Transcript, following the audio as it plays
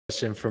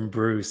question from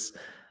Bruce.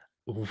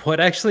 What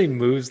actually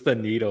moves the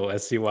needle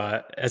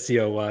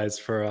SEO wise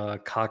for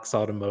Cox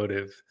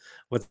Automotive?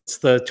 What's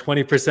the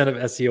 20% of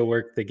SEO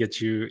work that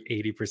gets you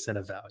 80%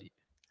 of value?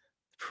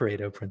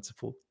 Pareto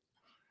principle.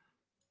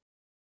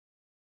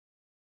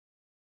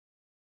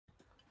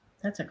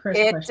 That's a Chris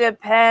It question.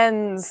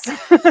 depends.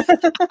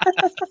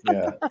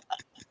 Yeah.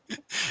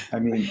 I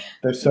mean,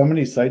 there's so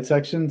many site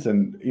sections,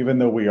 and even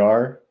though we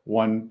are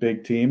one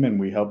big team and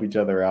we help each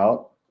other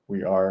out,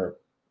 we are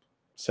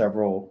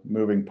several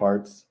moving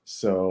parts.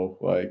 So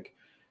like,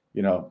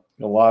 you know,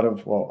 a lot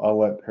of, well, I'll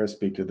let her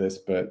speak to this,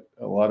 but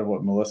a lot of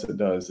what Melissa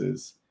does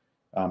is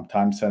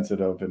time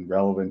sensitive and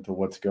relevant to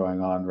what's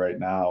going on right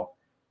now.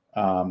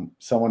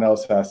 Someone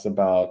else asked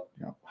about,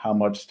 you know, how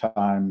much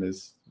time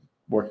is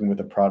working with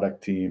a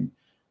product team.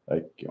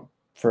 Like, you know,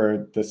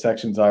 for the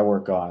sections I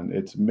work on,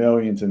 it's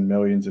millions and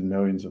millions and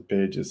millions of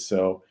pages.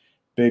 So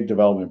big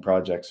development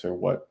projects are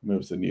what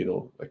moves the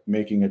needle. Like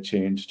making a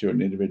change to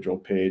an individual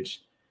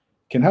page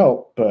can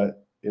help,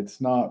 but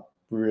it's not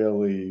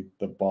really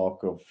the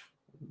bulk of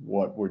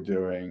what we're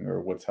doing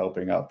or what's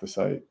helping out the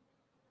site.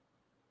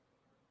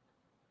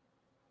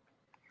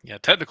 Yeah,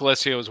 technical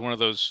SEO is one of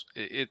those.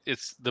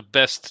 It's the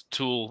best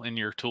tool in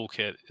your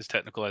toolkit is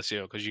technical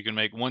SEO, because you can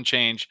make one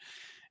change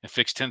and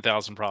fix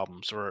 10,000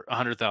 problems or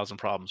 100,000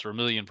 problems or 1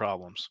 million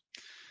problems.